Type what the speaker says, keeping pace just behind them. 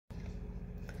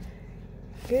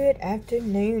Good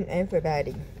afternoon,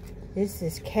 everybody. This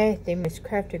is Kathy, Miss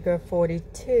Crafty Girl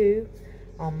 42,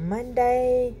 on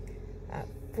Monday at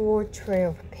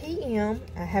 4:12 p.m.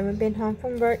 I haven't been home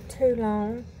from work too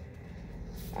long.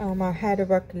 I had to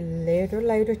work a little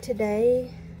later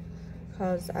today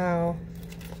because our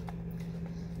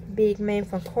big man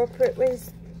from corporate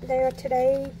was there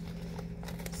today.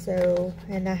 So,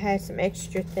 and I had some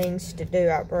extra things to do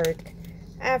at work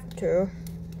after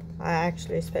I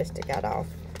actually was supposed to get off.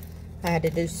 I had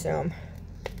to do some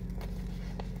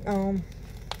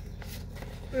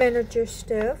manager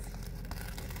stuff.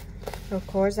 Of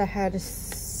course, I had to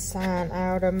sign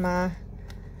out of my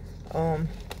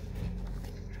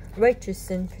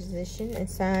waitressing position and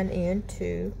sign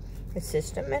into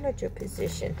assistant manager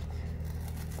position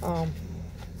on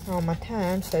my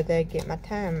time, so they get my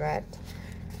time right.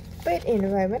 But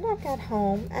anyway, when I got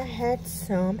home, I had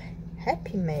some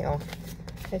Happy Mail.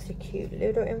 That's a cute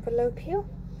little envelope here.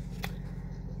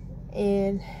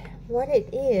 And what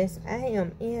it is, I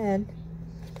am in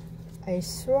a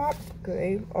swap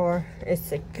group, or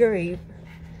it's a group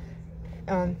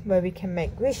where we can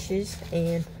make wishes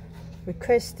and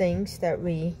request things that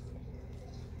we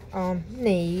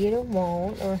need or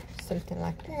want or something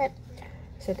like that.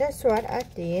 So that's what I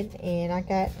did, and I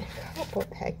got a couple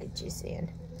packages in.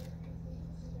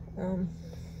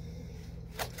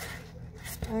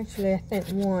 Actually, I think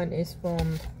one is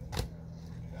from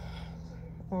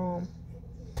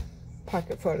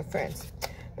Pocket Full of Friends.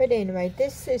 But anyway,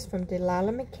 this is from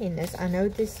Delilah McInnes. I know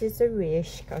this is a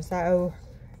wish because I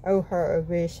owe her a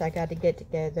wish I got to get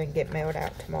together and get mailed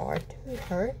out tomorrow to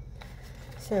her.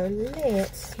 So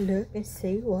let's look and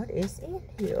see what is in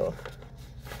here.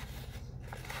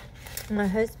 My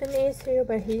husband is here,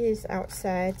 but he is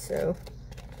outside, so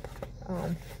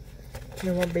it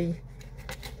won't be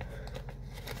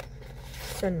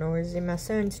so noisy. My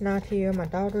son's not here. My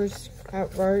daughter's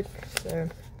at work, so.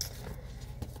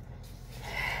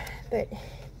 But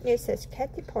it says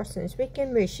Kathy Parsons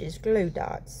Weekend Wishes, Glue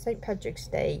Dots, St. Patrick's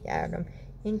Day, Adam,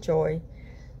 enjoy.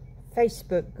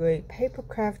 Facebook group,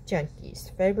 Papercraft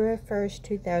Junkies, February 1st,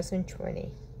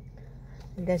 2020.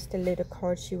 And that's the little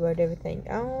card she wrote everything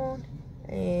on.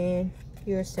 And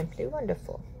you're simply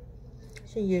wonderful.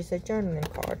 She used a journaling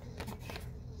card.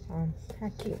 How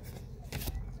cute.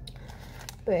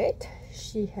 But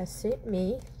she has sent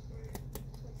me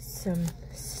some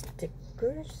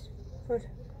stickers for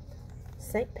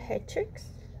St. Patrick's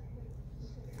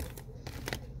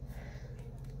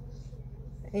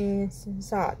and some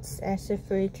dots,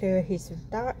 acid-free clear adhesive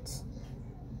dots,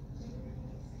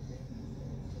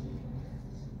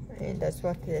 and that's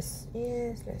what this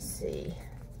is. Let's see.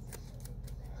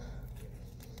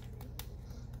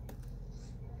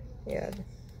 Yeah,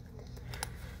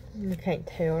 you can't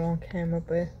tell on camera,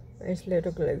 but there's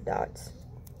little glue dots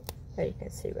that you can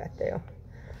see right there.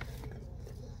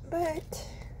 But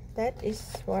that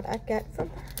is what I got from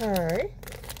her.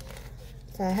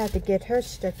 So I had to get her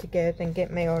stuff together and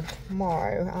get mailed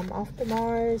tomorrow. I'm off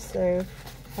tomorrow, so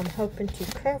I'm hoping to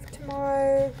craft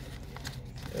tomorrow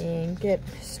and get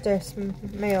stuff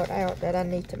mailed out that I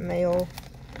need to mail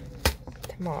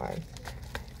tomorrow.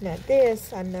 Now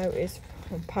this I know is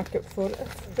from Pocket Full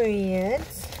of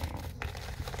Friends.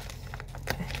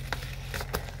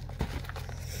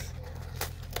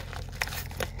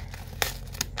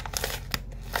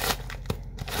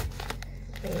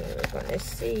 And we're gonna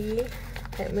see.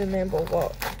 Can't remember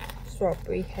what swap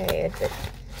we had, but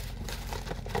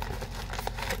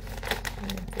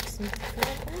I'm fixing to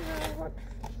find out.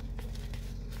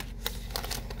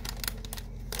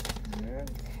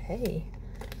 Okay,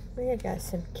 we got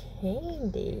some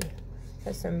candy.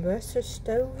 Got some Russell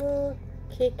Stover,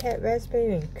 Kit Kat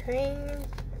Raspberry and Cream,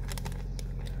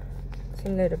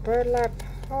 some little burlap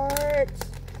hearts.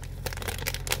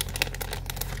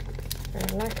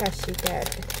 I like how she got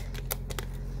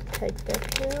take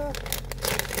that here.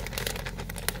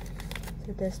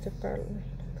 So that's the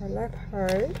burlap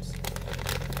hearts.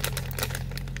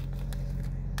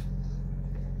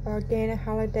 Organic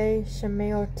Holiday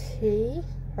Chamomile Tea,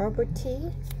 Herbal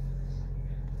Tea.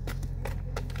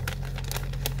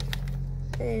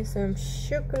 And some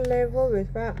Sugar Level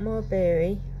with Ripe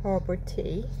Mulberry Herbal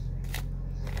Tea.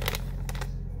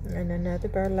 And another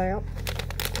burlap.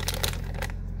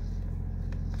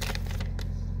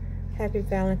 Happy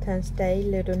Valentine's Day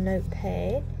little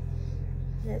notepad.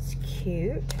 That's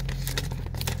cute.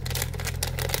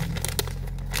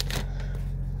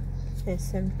 And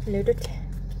some little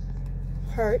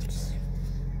hearts.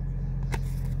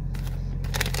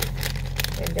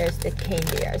 And there's the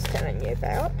candy I was telling you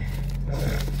about.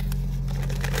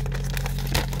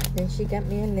 Then she got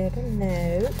me a little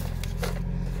note.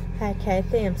 Hi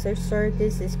Kathy, I'm so sorry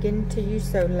this is getting to you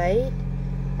so late.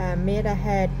 I admit I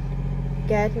had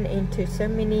gotten into so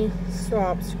many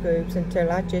swaps groups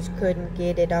until I just couldn't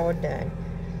get it all done.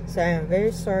 So I'm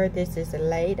very sorry this is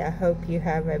late. I hope you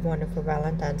have a wonderful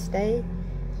Valentine's Day.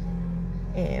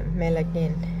 And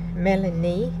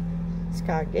Melanie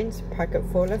Scoggins, pocket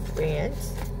full of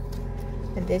friends.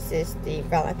 And this is the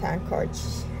Valentine card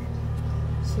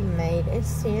she made and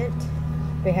sent.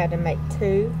 We had to make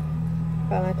 2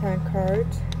 Valentine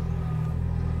cards.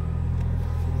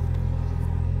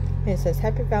 It says,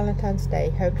 Happy Valentine's Day.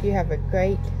 Hope you have a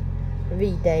great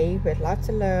V-Day with lots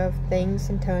of love, things,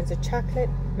 and tons of chocolate.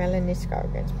 Melanie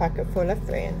Scoggins, pocket full of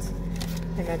friends.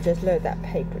 And I just love that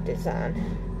paper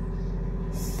design.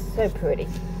 So pretty.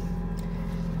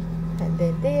 And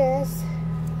then this.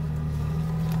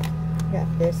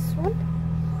 Got this one.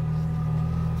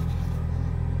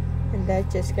 And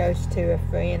that just goes to a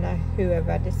friend,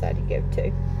 whoever I decide to give to.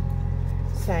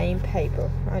 Same paper.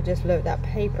 I just love that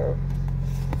paper.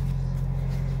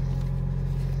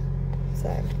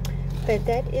 So, but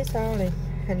that is all in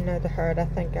another heart. I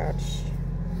think I'll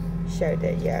show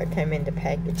that. Yeah, it came in the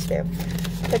package there.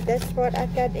 But that's what I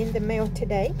got in the mail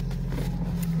today.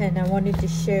 And I wanted to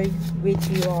share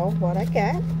with you all what I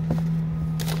got.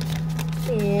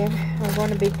 And I'm going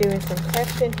to be doing some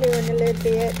crafting here in a little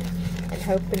bit. And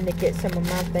hoping to get some of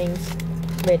my things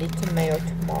ready to mail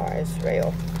tomorrow as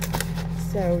well.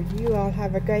 So you all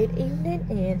have a great evening.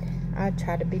 And I'll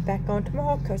try to be back on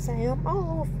tomorrow because I am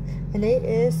off. And it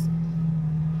is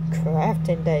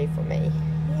crafting day for me.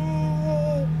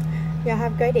 Yay! Y'all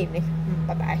have a great evening.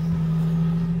 Bye-bye.